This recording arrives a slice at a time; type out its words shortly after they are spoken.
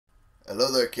Hello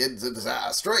there, kids. It's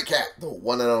Stray Cat, the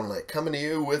one and only, coming to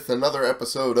you with another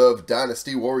episode of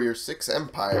Dynasty Warrior 6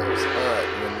 Empires. Alright,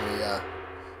 when we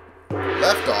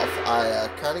left off, I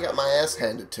kind of got my ass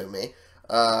handed to me.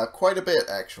 Quite a bit,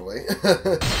 actually.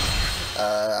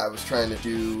 I was trying to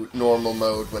do normal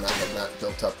mode when I had not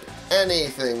built up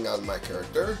anything on my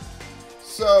character.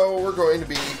 So, we're going to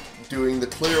be doing the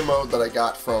clear mode that I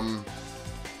got from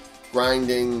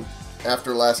grinding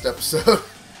after last episode.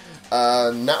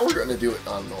 Now we're going to do it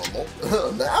on normal.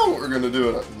 Now we're going to do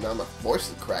it on... Now my voice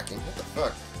is cracking. What the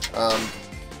fuck?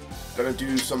 Going to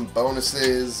do some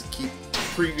bonuses, keep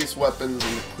previous weapons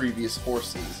and the previous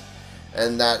horses.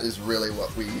 And that is really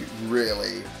what we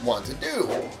really want to do.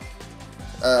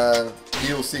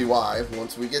 You'll see why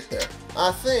once we get there.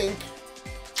 I think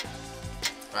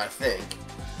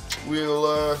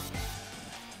we'll,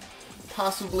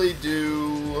 possibly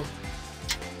do...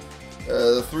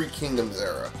 the Three Kingdoms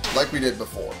era, like we did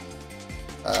before.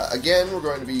 Again, we're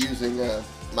going to be using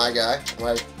my guy.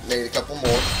 I made a couple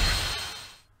more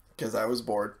because I was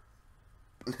bored,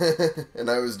 and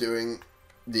I was doing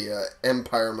the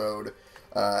Empire mode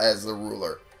as the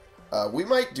ruler. We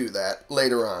might do that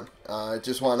later on. I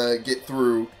just want to get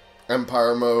through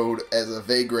Empire mode as a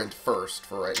vagrant first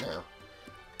for right now.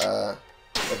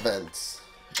 Events.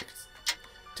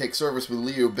 Take service with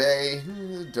Liu Bei.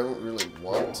 Don't really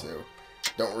want to.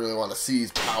 Don't really want to seize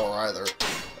power either.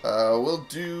 We'll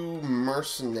do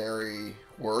mercenary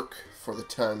work for the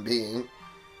time being.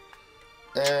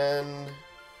 And...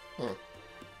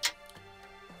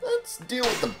 let's deal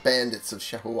with the bandits of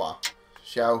Xiaohua.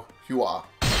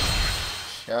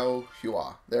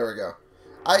 Xiaohua. There we go.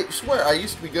 I swear I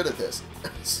used to be good at this. I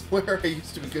swear I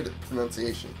used to be good at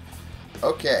pronunciation.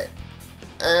 Okay.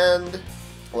 And,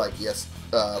 like, yes,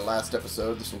 last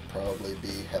episode, this will probably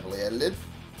be heavily edited.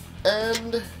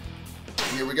 And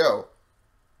here we go.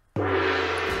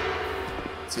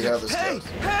 See how this goes.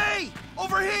 Hey!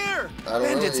 Over here!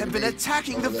 Bandits have been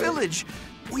attacking the village.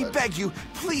 We beg you,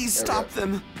 please stop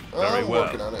them. I'm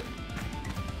working on it.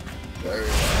 Very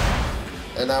well.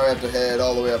 And now we have to head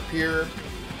all the way up here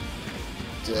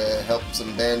to help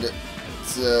some bandits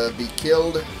be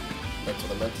killed. That's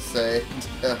what I meant to say.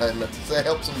 I meant to say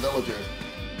help some villagers.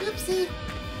 Oopsie.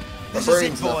 This is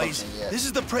it, boys. This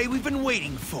is the prey we've been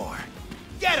waiting for.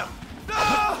 Get him!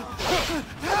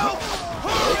 Help!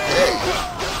 Okay.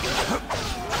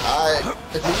 I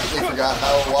immediately forgot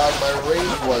how wide my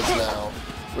range was now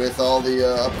with all the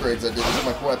upgrades I did to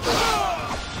my weapon.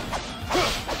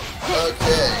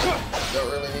 Okay. Don't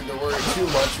really need to worry too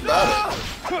much about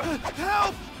it.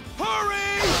 Help!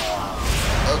 Hurry!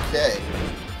 Okay.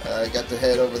 I got to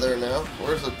head over there now.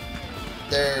 Where's it?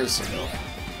 There's...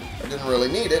 I didn't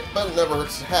really need it, but it never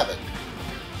hurts to have it.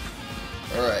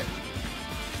 Alright.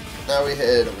 Now we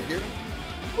head over here.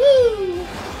 Woo!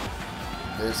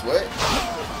 This way.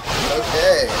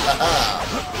 Okay. Haha.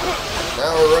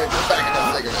 Now we're right back in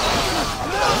the thick of it.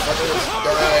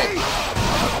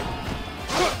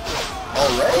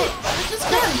 Alright? We just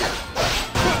got here.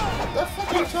 What the fuck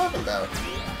are you talking about?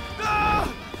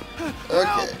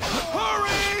 Okay.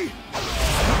 Hurry!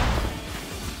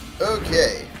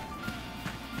 Okay.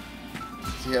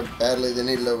 See how badly they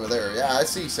need it over there. Yeah, I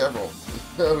see several.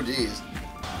 Oh, jeez.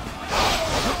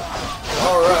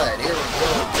 Alright, here we go.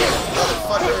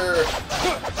 Motherfucker!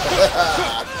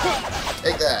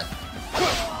 Take that.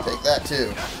 Take that,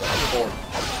 too.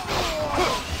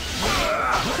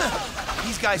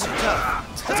 These guys are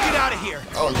tough. Let's get out of here.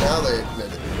 Oh, now they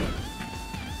admit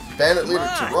it. Bandit leader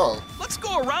Tarong. Let's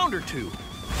go a round or two.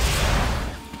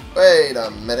 Wait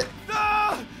a minute.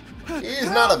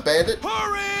 He's not a bandit.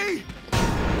 Hurry!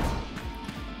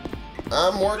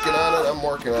 I'm working on it. I'm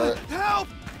working on it. Help!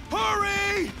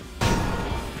 Hurry!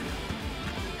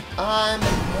 I'm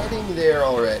heading there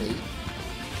already.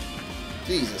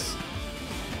 Jesus.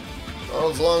 Well,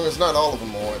 as long as not all of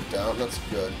them are wiped out, that's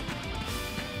good.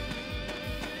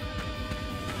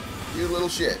 You little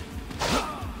shit.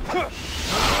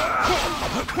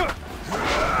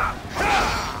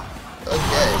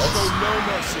 Okay, let's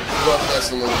go up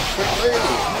this a little quickly.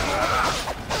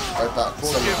 Wipe out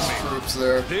some of these troops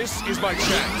there. This is my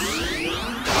chance.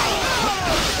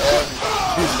 And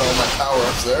using all my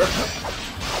power-ups there.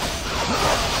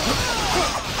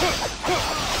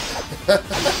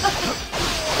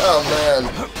 Oh man,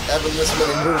 having this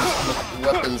many moves with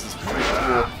weapons is pretty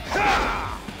cool.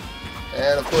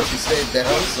 And of course he stayed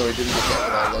down, so he didn't get hit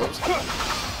with all those.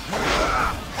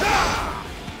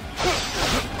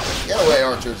 Get away,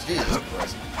 archers. Jesus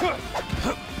Christ.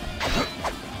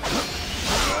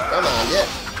 Come on, get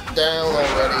down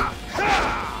already.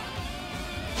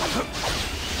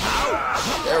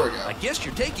 There we go. I guess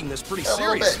you're taking this pretty A little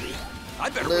seriously. bit. I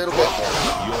better A little bit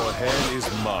more. Your head is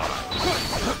mine.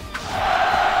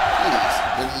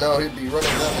 Jeez, didn't know he'd be running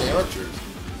that many archers.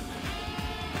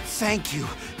 Thank you.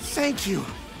 Thank you.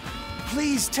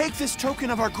 Please take this token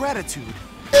of our gratitude.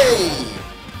 Hey!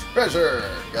 Treasure!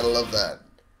 Gotta love that.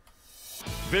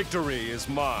 Victory is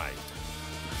mine.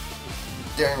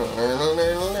 Yeah,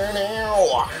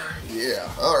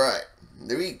 alright.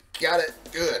 We got it.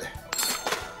 Good.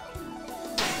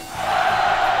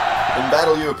 In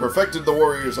battle, you have perfected the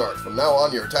warrior's art. From now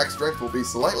on, your attack strength will be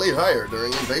slightly higher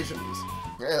during invasions.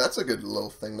 Yeah, that's a good little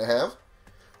thing to have.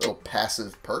 Little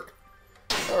passive perk.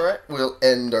 Alright, we'll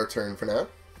end our turn for now.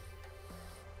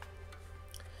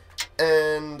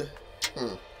 And,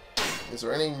 is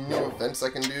there any new events I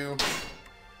can do?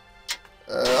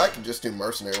 I can just do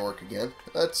mercenary work again.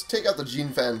 Let's take out the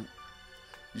Jinfan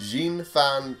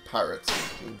pirates.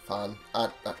 Jinfan.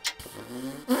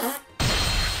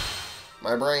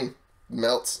 My brain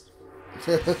melts.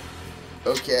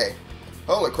 Okay.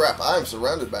 Holy crap, I'm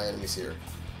surrounded by enemies here.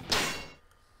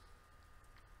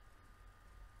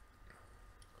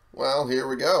 Well, here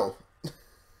we go. 300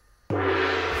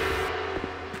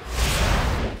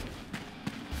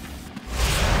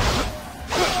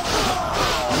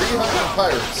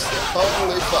 pirates.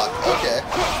 Holy fuck. Okay.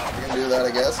 We can do that,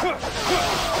 I guess.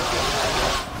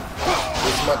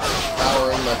 This much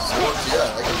power in my swords?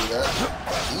 Yeah, I can do that.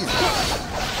 Easy.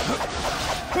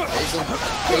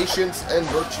 Patience and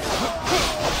virtue.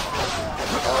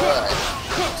 Alright.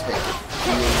 Take it.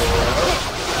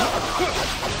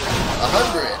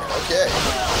 100. Okay.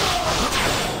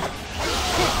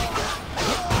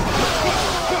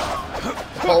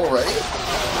 Already?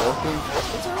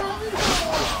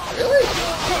 Really?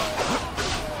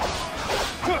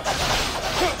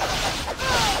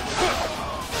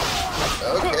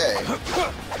 Okay.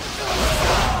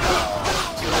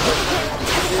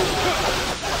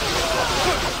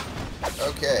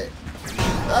 Okay.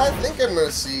 I think I'm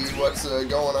gonna see what's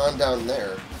going on down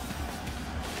there.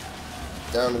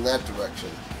 Down in that direction.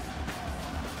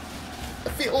 I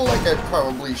feel like I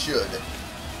probably should.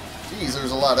 Jeez,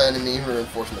 there's a lot of enemy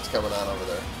reinforcements coming out over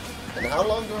there. And how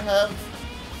long do I have?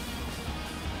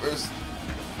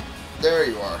 There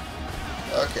you are.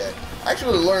 Okay. I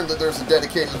actually learned that there's a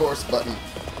dedicated horse button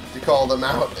to call them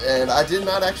out, and I did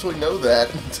not actually know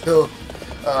that until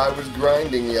I was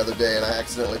grinding the other day and I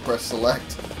accidentally pressed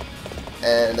select.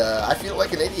 And I feel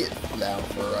like an idiot now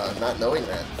for not knowing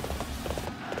that.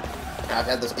 I've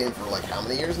had this game for like how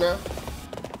many years now?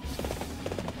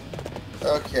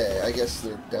 Okay, I guess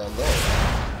they're down there.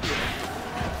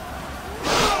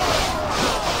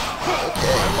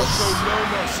 Okay, let's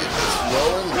get this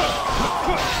rolling.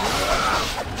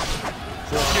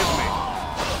 Forgive me.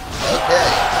 Okay,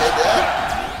 take that.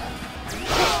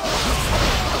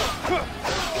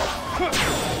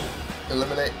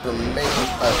 Eliminate remaining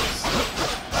pirates.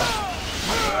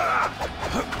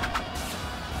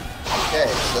 Okay,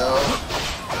 so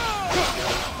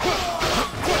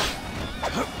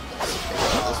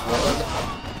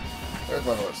where's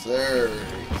my horse? There he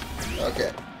is.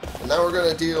 Okay. And now we're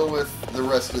gonna deal with the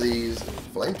rest of these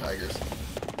flame tigers.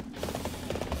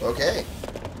 Okay.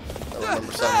 I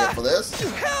remember signing up for this.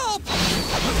 Help!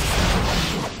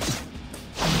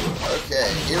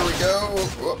 Okay, here we go.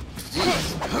 Whoop,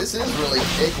 jeez, this is really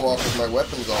cakewalk with my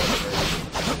weapons on it.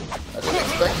 I didn't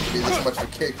expect it to be this much of a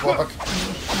cakewalk.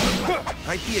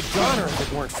 I'd be a goner if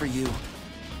it weren't for you.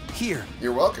 Here.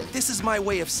 You're welcome. This is my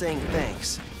way of saying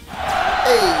thanks.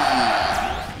 Hey!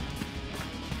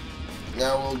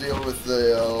 Now we'll deal with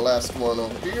the last one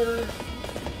over here.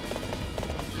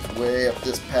 Just way up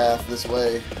this path, this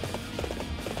way.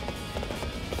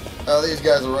 Oh, these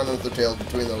guys are running with their tails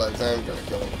between their legs. I'm gonna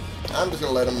kill them. I'm just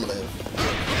gonna let them live.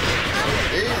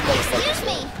 These motherfuckers.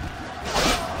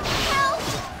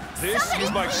 This is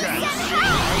my chance.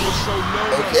 I will show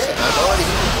no Okay, I'm already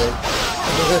here.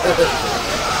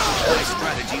 My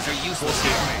strategies are useless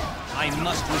here. I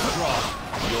must withdraw.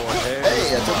 Your head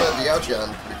Hey, I is took out the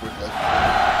Ouchan pretty quickly. I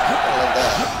like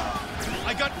that. I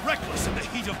got reckless in the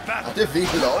heat of battle. I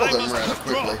defeated all of them rather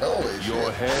quickly. Holy Your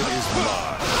shit. head is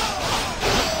mine.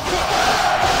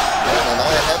 And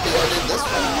I'm happy I did this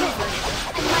one.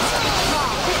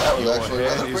 That was Your actually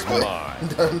head rather is quickly mine.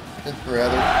 done.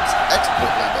 Rather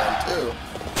expertly done, too.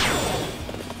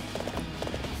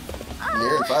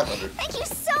 Nearing 500. Thank you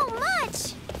so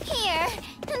much! Here,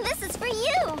 and this is for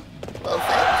you! Well,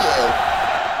 thank you.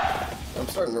 I'm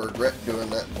starting to regret doing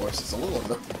that voice. It's a little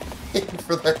annoying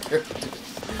for that character.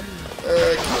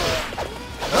 Okay.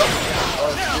 Well, all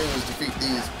I have to do is defeat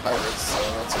these pirates, so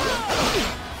that's good.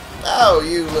 Oh,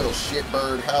 you little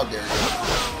shitbird. How dare you.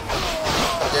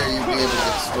 dare you be able to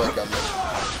get a strike on me.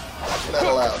 You're not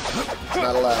allowed. It's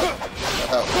not allowed. That's not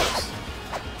how it works.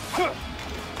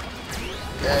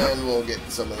 And we'll get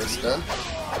some of this done.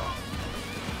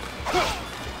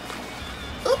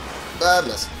 Oh, I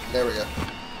missed. There we go.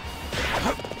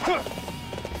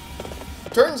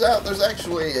 Turns out there's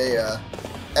actually a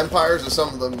Empires are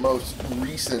some of the most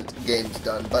recent games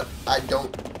done, but I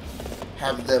don't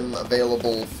have them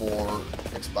available for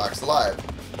Xbox Live.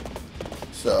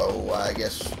 So I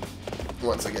guess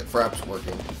once I get Fraps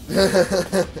working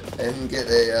and get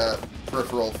a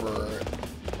peripheral for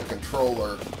a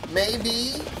controller,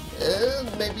 maybe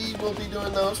we'll be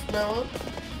doing those from now on.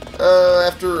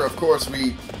 After, of course,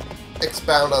 we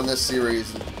expound on this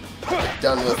series and get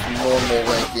done with normal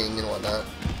ranking and whatnot.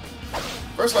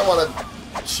 First, I want to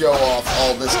show off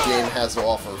all this game has to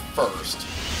offer first,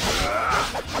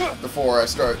 before I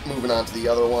start moving on to the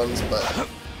other ones. But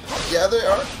yeah, they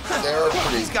are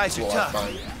pretty. These guys are tough.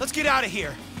 Let's get out of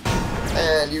here.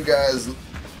 And you guys,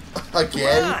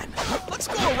 again? Come on, let's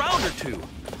go a round or two.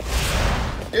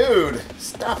 Dude,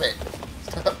 stop it.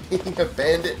 Stop being a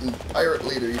bandit and pirate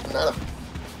leader. You're not a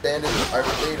bandit and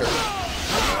pirate leader.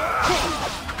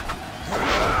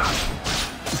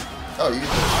 Oh, you shit.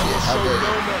 How dare you?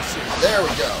 There we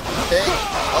go. Take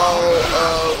all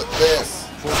of this.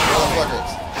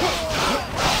 Motherfuckers.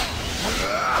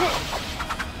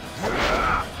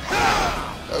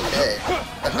 Okay.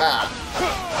 Aha.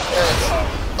 Yes.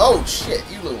 Oh, shit.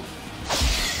 You little...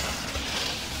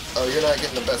 Oh, you're not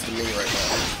getting the best of me right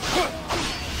now.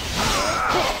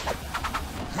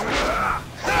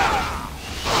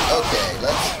 Okay,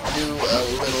 let's do a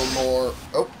little more...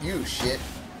 Oh, you shit.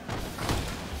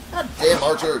 God damn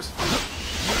archers.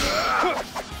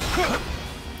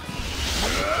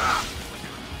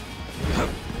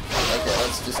 Okay,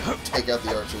 let's just take out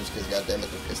the archers, because goddammit,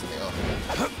 they're pissing me off.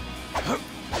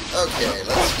 Okay,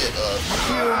 let's get a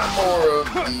few more of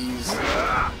these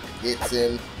hits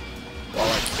in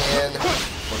while I can.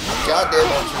 For the goddamn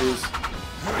archers.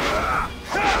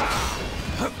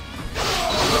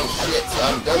 Oh shit, so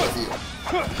I'm done with you.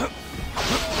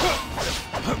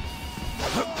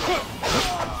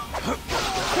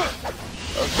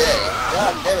 Okay,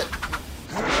 god damn it.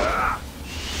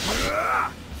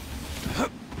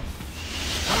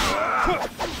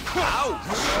 Ouch!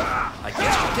 I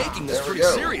guess you're taking this pretty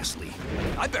seriously.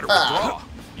 I better withdraw.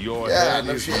 Your head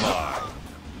is mine.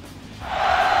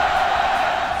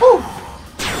 Whew.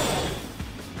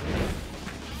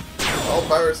 All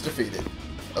pirates defeated.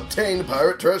 Obtain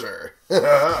pirate treasure.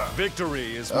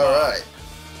 Victory is mine. Alright.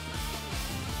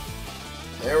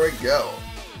 There we go.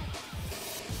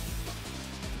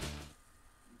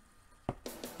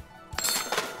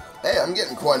 Hey, I'm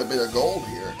getting quite a bit of gold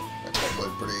here. That's actually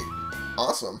pretty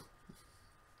awesome.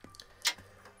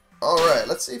 Alright,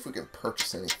 let's see if we can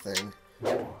purchase anything.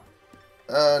 No.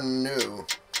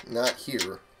 Not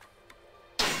here.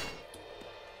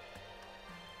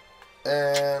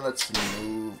 And let's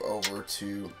move over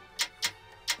to...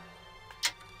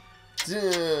 Let's go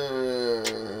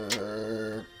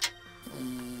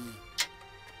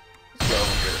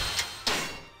over here.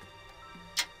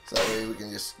 So that way we can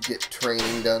just get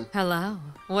training done. Hello.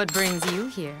 What brings you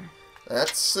here?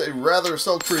 That's a rather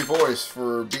sultry voice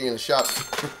for being a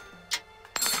shopkeeper.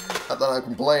 Not that I'm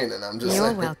complaining, I'm just You're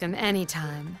saying. welcome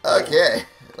anytime. Okay,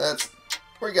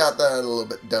 we got that a little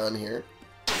bit done here.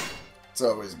 It's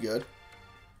always good.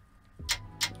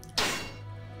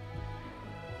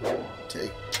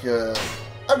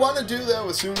 I want to do that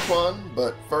with Sun Quan,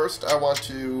 but first I want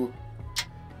to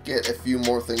get a few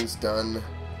more things done.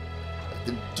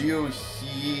 The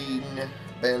Duhin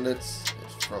bandits.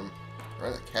 It's from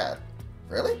Run a Cat.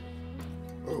 Really?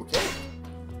 Okay.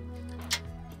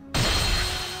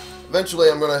 Eventually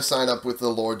I'm going to sign up with the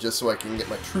Lord just so I can get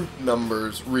my troop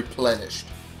numbers replenished.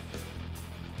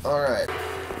 Alright.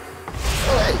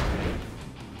 Oh, hey!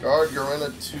 Guard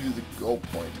Garena to the goal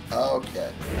point.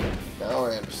 Okay. Now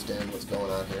I understand what's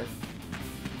going on here.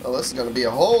 Well, this is going to be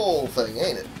a whole thing,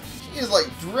 ain't it? She's like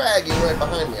dragging right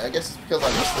behind me. I guess it's because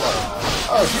I'm slow.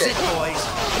 Oh, This is shit. it, boys.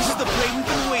 This is the play we've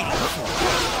been waiting for.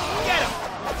 Get him!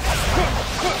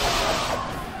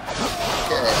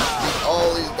 Okay, beat all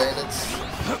these bandits.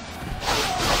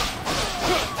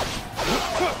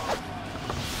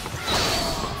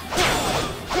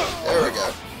 There we go.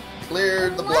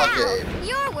 Cleared the blockade. Wow,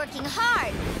 you're working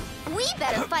hard. We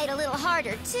better fight a little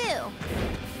harder, too.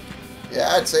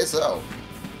 Yeah, I'd say so.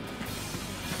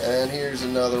 And here's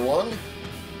another one.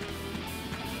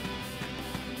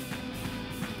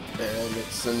 And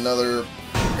it's another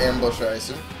ambush, I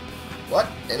assume. What?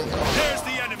 Enemy. There's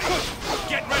the enemy.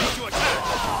 Get ready to attack.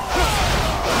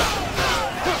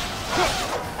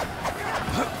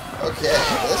 Okay,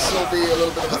 this will be a little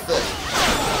bit of a thing.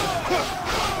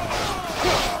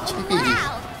 Jeez.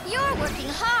 Wow, you're working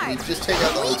hard. You just take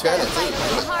out the lieutenant, too.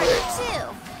 Working harder too.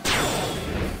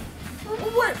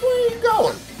 Where are you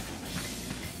going?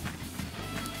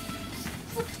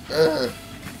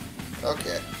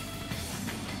 Okay.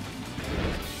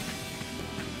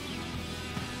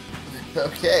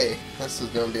 Okay, this is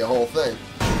going to be a whole thing.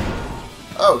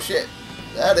 Oh shit,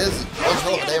 that is one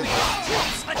hell of a damn one.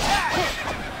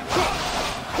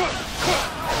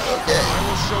 Okay,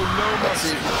 let's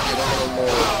see if we can get a little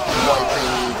more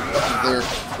wiping of their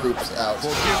troops out. A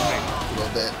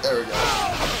little bit, there we go.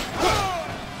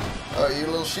 Oh, you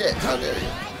little shit, how dare you.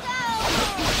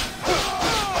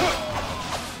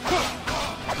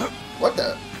 What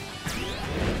the?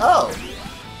 Oh!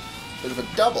 Bit of a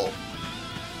double.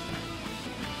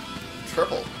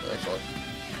 Triple, actually.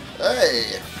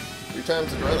 Hey! 3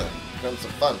 times adrenaline. Comes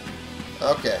some fun.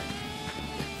 Okay.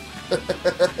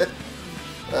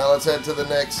 Now let's head to the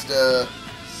next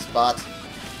spot.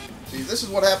 See, this is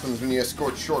what happens when you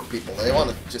escort short people. They want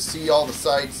to just see all the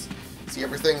sights, see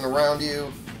everything around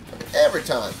you. Every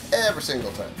time. Every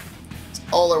single time. That's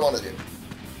all they want to do.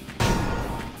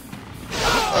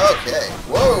 Okay.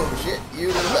 Whoa, shit. You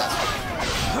little bastard.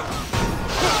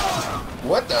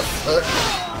 What the fuck?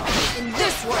 In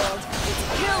this world, it's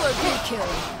kill or be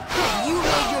killed. You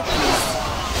made your peace.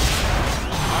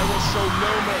 I will show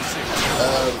no mercy.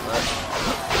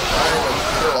 I'm gonna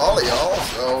kill all of y'all,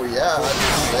 so yeah, I'd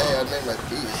just say I'd make my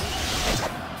peace.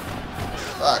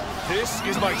 Fuck. This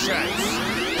is my chance.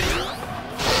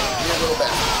 You little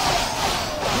bastard.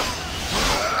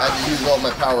 I had to use all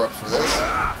my power-ups for this.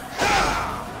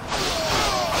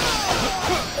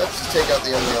 Let's just take out the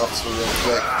enemy officer real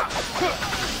quick.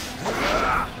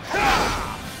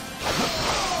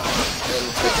 And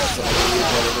take out some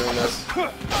idiots while we're doing this.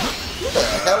 What the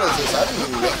hell is this? I didn't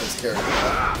even get this character. I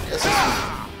guess this was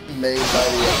made by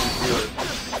the computer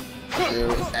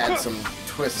to add some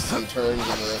twists and turns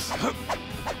into this.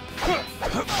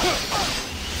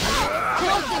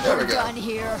 Don't think There we we're go. done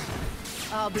here.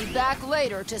 I'll be back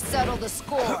later to settle the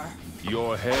score.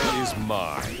 Your head is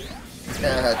mine.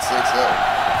 Yeah, I'd say so.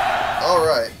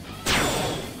 Alright.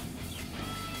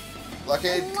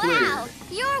 Blockade cleared. Wow,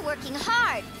 you're working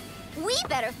hard. We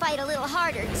better fight a little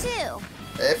harder too.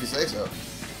 Hey, if you say so.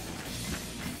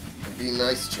 It'd be a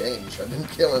nice change. I've been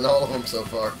killing all of them so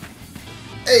far.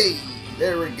 Hey,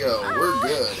 there we go. We're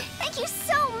good. Thank you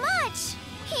so much.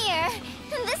 Here,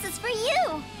 and this is for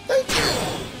you. Thank you.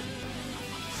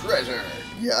 Treasure.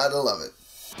 You gotta love it.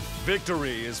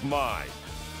 Victory is mine.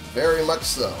 Very much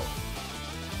so.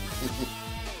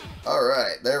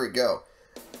 Alright, there we go.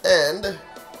 And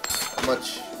how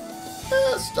much?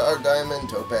 Star Diamond,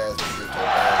 Topaz, good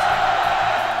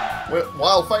Topaz.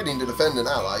 While fighting to defend an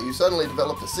ally, you suddenly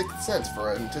developed a sixth sense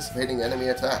for anticipating enemy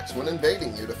attacks. When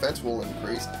invading, your defense will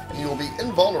increase, and you will be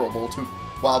invulnerable to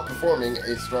while performing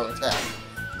a strong attack.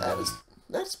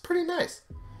 That's pretty nice.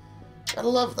 Gotta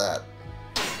love that.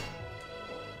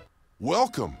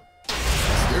 Welcome.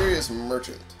 Mysterious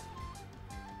Merchant.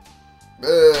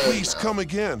 Please come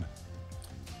again.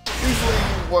 Usually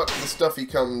what the stuff he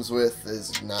comes with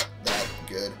is not that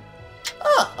good.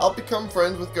 Ah, I'll become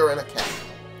friends with Garena Cat.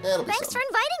 That'll be Thanks for something.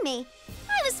 inviting me.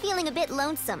 I was feeling a bit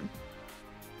lonesome.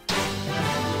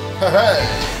 Hey!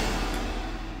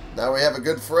 Now we have a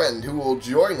good friend who will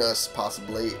join us,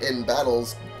 possibly, in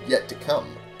battles yet to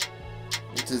come.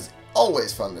 Which is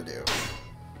always fun to do.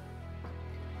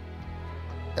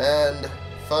 And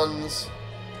funds.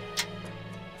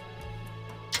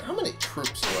 How many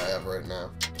troops do I have right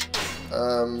now?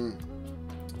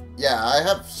 Yeah, I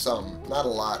have some. Not a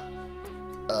lot.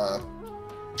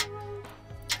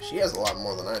 She has a lot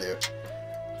more than I do.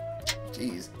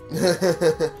 Jeez.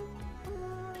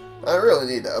 I really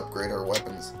need to upgrade her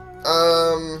weapons.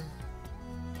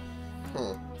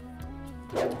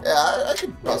 Yeah, I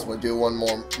could possibly do one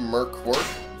more merc work.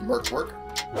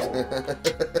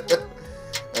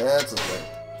 That's the thing.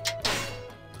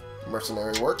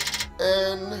 Mercenary work.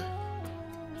 And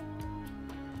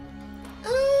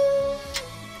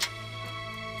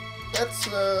let's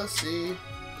see.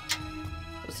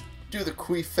 Let's do the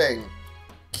King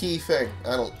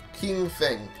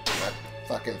Feng.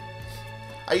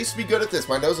 I used to be good at this.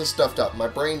 My nose is stuffed up. My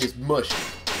brain is mush.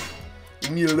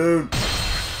 Leave me alone.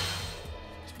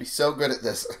 Used to be so good at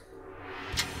this.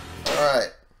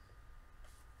 Alright.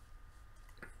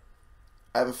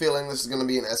 I have a feeling this is going to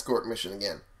be an escort mission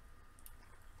again.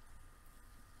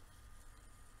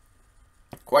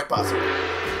 Quite possibly.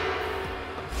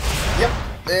 Yep,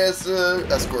 it's an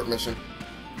escort mission.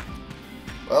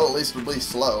 Well, at least it'll be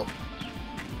slow.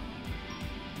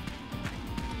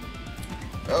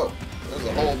 Oh, there's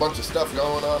a whole bunch of stuff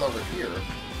going on over here.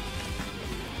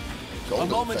 Golden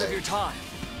A moment thing. of your time.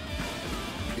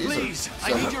 These Please, are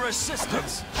I some- need your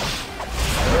assistance.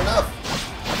 Fair enough.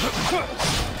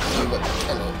 Let's see what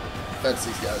kind of defense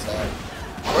these guys have.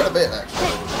 Quite a bit,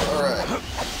 actually. Alright.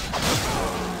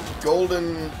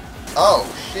 Golden... Oh,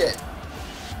 shit.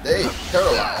 They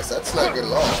paralyze. That's not good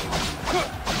at all.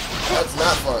 That's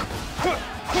not fun.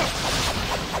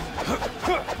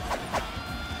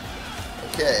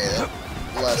 Okay,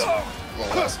 the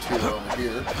last two are over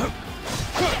here.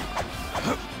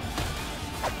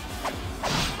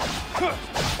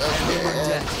 Okay,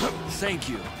 and Thank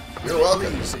you. you're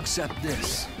welcome. Please accept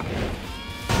this.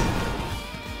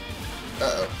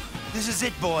 Uh-oh. This is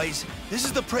it, boys. This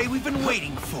is the prey we've been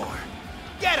waiting for.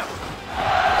 Get him!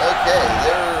 Okay,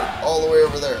 they're all the way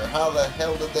over there. How the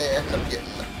hell did they end up getting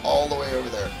all the way over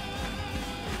there?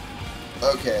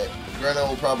 Okay, Grenna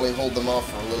will probably hold them off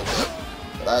for a little bit,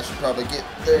 but I should probably get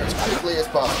there as quickly as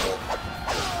possible.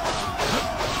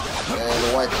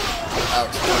 And wipe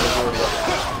out the majority of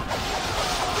them.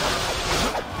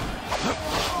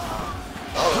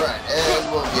 Alright,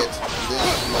 and we'll get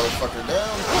this motherfucker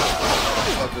down.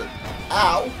 Motherfucker.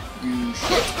 Ow! You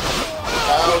shit.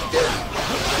 How dare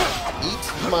you? Eat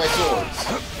my swords.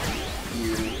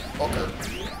 You fucker.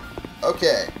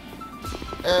 Okay.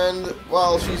 And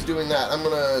while she's doing that, I'm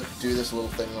gonna do this little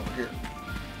thing over here.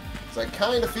 Because I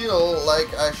kind of feel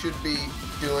like I should be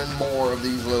doing more of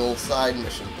these little side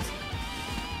missions.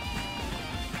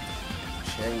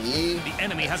 Chang Yi. The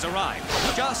enemy has arrived,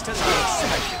 just as we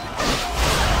expected.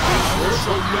 We're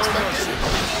so expected.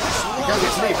 Because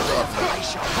it's me, for I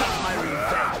shall have my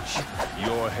revenge.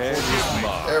 Your head is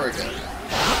mine. There we go.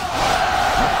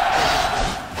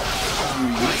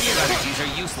 My strategies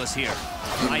are useless here.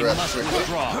 I breath, must quickly.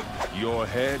 withdraw. Your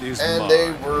head is And mine.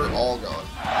 they were all gone.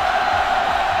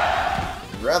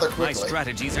 Rather My quickly.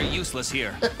 strategies are useless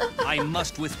here. I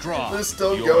must withdraw. They're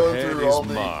still Your going head through is all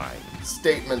the mine.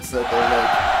 statements that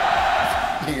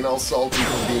they're like being all salty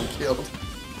from being killed.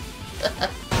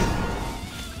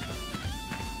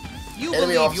 You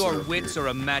Enemy believe your officer wits appeared. are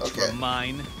a match Okay. for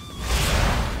mine?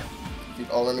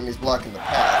 Keep all enemies blocking the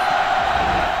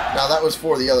path. Now that was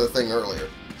for the other thing earlier,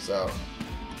 so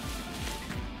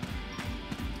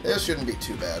this shouldn't be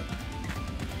too bad.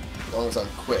 As long as I'm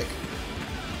quick.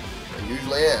 I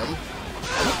usually am.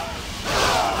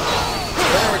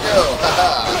 There we go!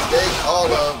 Haha! Take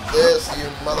all of this, you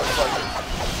motherfuckers.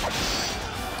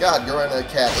 God, Grenna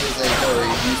Cat is a very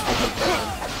useful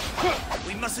companion.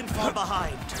 We mustn't fall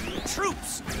behind.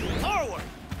 Troops, forward!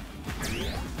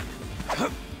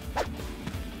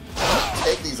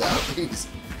 Take these out, please.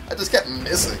 I just kept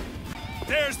missing.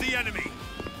 There's the enemy.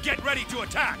 Get ready to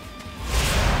attack.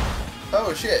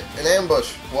 Oh shit, an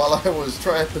ambush while I was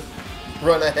trying to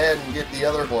run ahead and get the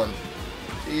other one.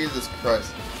 Jesus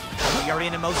Christ. We are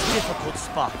in a most difficult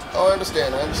spot. Oh, I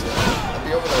understand, I'll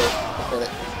be over there in a minute.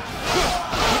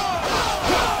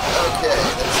 Okay,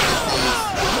 let's get these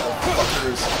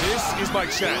fuckers. This is my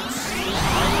chance. I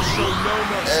will show no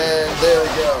mercy. And there we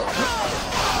go.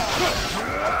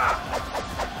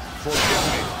 Forgive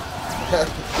me. That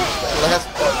last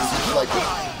part was just like a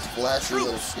splashy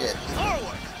little shit.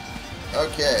 Forward!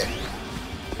 Okay.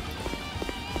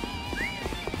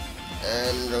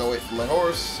 And I'm gonna wait for my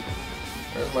horse.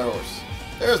 Where's my horse?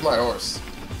 There's my horse.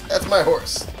 That's my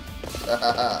horse.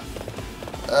 I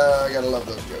gotta love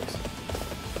those jokes.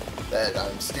 That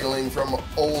I'm stealing from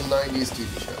old 90s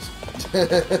TV shows.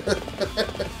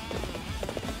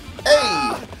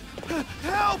 Hey!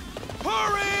 Help!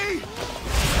 Hurry!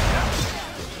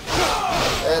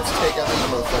 Let's take out these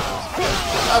motherfuckers.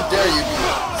 How dare you be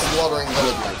slaughtering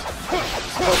villagers? You're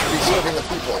supposed to be serving the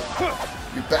people.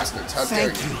 You bastards, how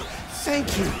dare Thank you. Thank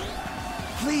you.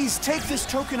 Please take this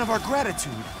token of our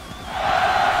gratitude.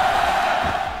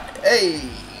 Hey!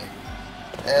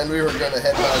 And we were gonna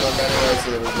headbutt them anyway,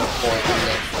 so there was no point in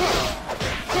actually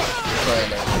trying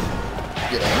to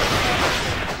get out.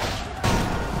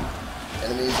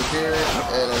 Enemies appeared,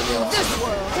 and enemy officers This appeared.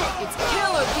 world, it's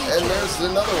kill or be And killed. there's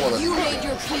another one of You these made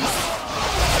your guys. peace.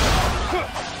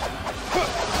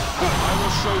 I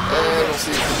will show no And we'll mercy.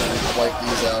 see if we can wipe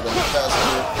these out any faster.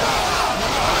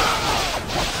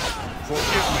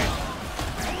 Forgive me.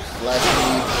 Last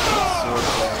speed, sword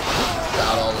play,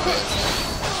 got all of this.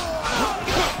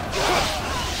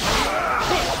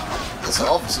 This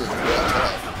officer is real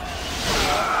tough.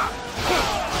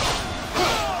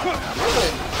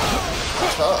 Really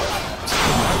tough.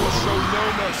 I will show no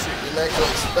mercy. Didn't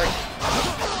actually expect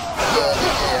the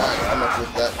AI to come up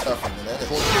with that tough of an enemy.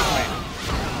 Forgive me.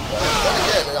 But then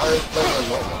again, I'm playing on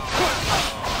normal.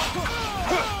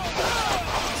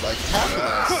 It's like like half of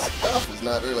my stuff is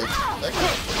not really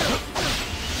connected.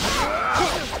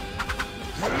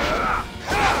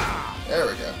 There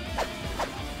we go.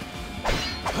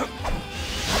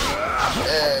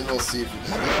 And we'll see if we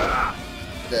can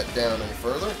get that down any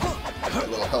further. A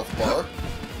little health bar.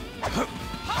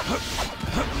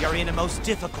 We are in a most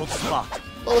difficult spot.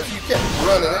 Well, if you kept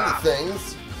running into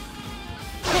things,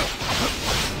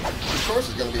 of course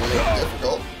it's going to be a little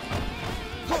difficult.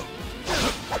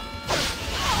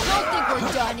 I don't think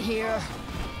we're done here.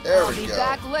 There I'll we be go.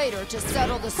 back later to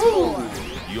settle the score.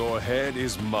 Your head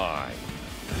is mine.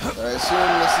 I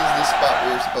assume this is the spot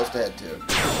we're supposed to head to.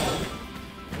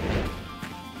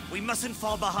 We mustn't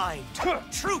fall behind.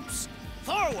 Troops,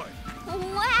 forward!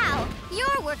 Wow,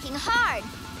 you're working hard.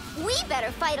 We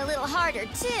better fight a little harder,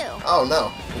 too. Oh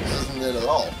no, this isn't it at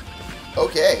all.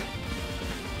 Okay.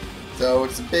 So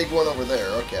it's a big one over there,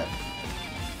 okay.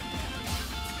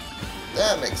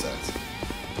 That makes sense.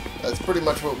 That's pretty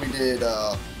much what we did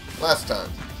last time.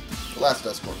 The last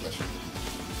escort mission.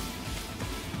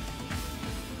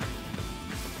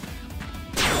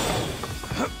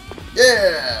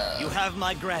 Yeah! You have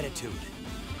my gratitude.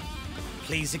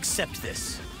 Please accept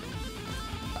this.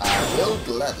 I will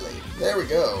gladly. There we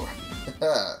go.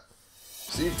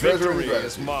 See, treasure and Victory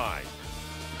is gratitude. mine.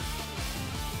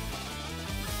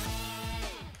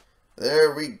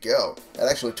 There we go. That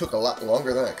actually took a lot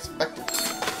longer than I expected.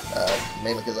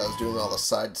 Mainly because I was doing all the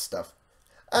side stuff.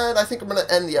 And I think I'm going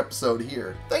to end the episode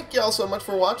here. Thank you all so much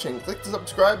for watching. Click the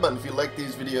subscribe button if you like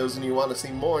these videos and you want to see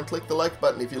more, and click the like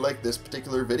button if you like this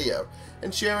particular video.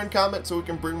 And share and comment so we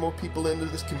can bring more people into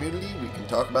this community. We can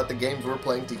talk about the games we're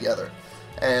playing together.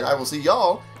 And I will see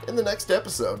y'all in the next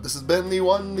episode. This has been the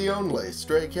one, the only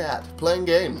Stray Cat, playing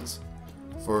games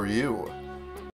for you.